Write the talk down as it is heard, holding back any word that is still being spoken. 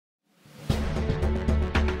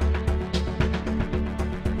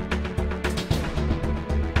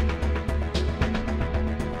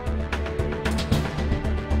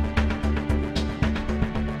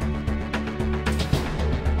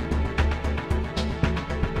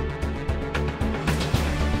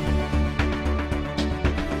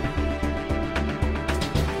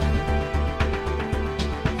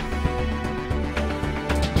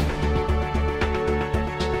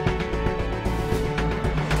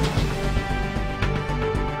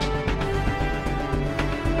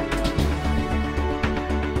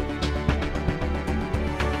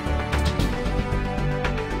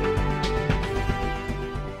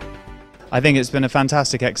I think it's been a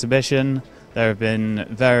fantastic exhibition. There have been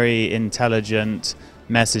very intelligent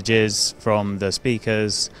messages from the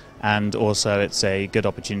speakers, and also it's a good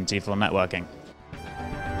opportunity for networking.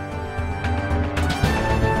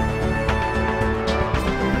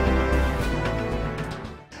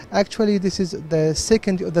 Actually, this is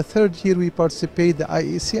the third year we participate the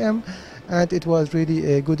Iecm, and it was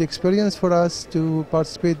really a good experience for us to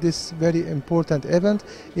participate this very important event,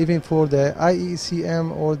 even for the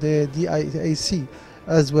Iecm or the DIAC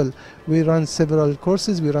as well. We run several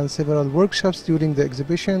courses, we run several workshops during the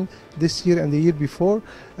exhibition this year and the year before.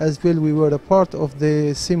 As well, we were a part of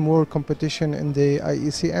the Sim World competition in the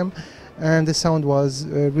Iecm, and the sound was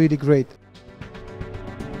really great.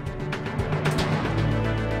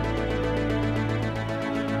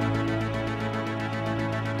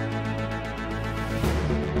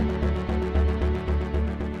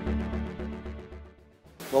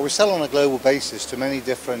 Well, we sell on a global basis to many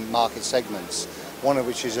different market segments, one of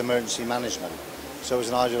which is emergency management. So it was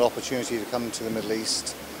an ideal opportunity to come to the Middle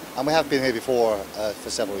East, and we have been here before for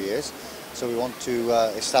several years. So we want to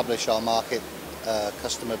establish our market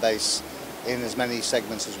customer base in as many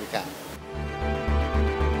segments as we can.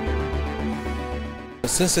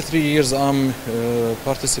 Since 3 years I'm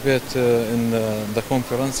participate in the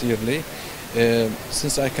conference yearly.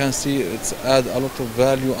 Since I can see it's add a lot of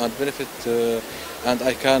value and benefit, and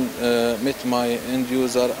I can meet my end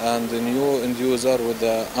user and the new end user with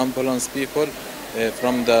the ambulance people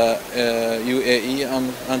from the U.A.E.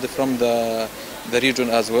 and from the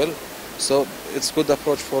region as well. So it's good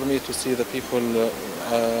approach for me to see the people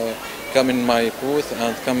come in my booth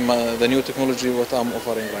and come the new technology what I'm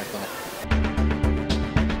offering right now.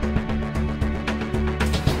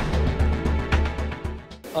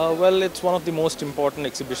 Well, it's one of the most important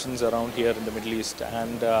exhibitions around here in the Middle East,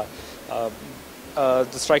 and the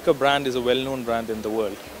Stryker brand is a well-known brand in the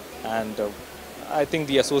world, and I think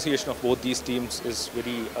the association of both these teams is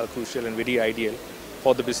very crucial and very ideal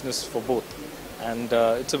for the business for both, and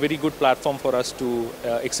it's a very good platform for us to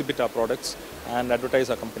exhibit our products and advertise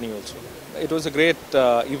our company also. It was a great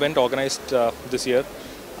event organized this year.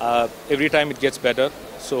 Every time it gets better,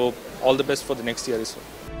 so all the best for the next year as well.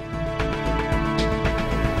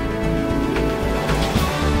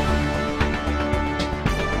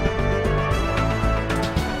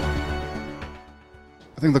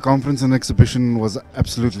 I think the conference and exhibition was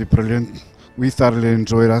absolutely brilliant. We thoroughly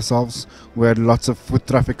enjoyed ourselves. We had lots of foot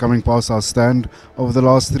traffic coming past our stand over the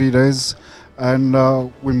last 3 days, and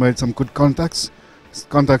we made some good contacts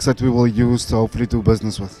that we will use to hopefully do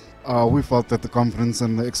business with. We felt that the conference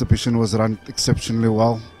and the exhibition was run exceptionally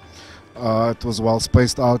well. It was well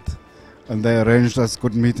spaced out, and they arranged us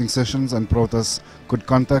good meeting sessions and brought us good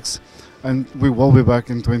contacts, and we will be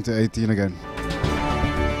back in 2018 again.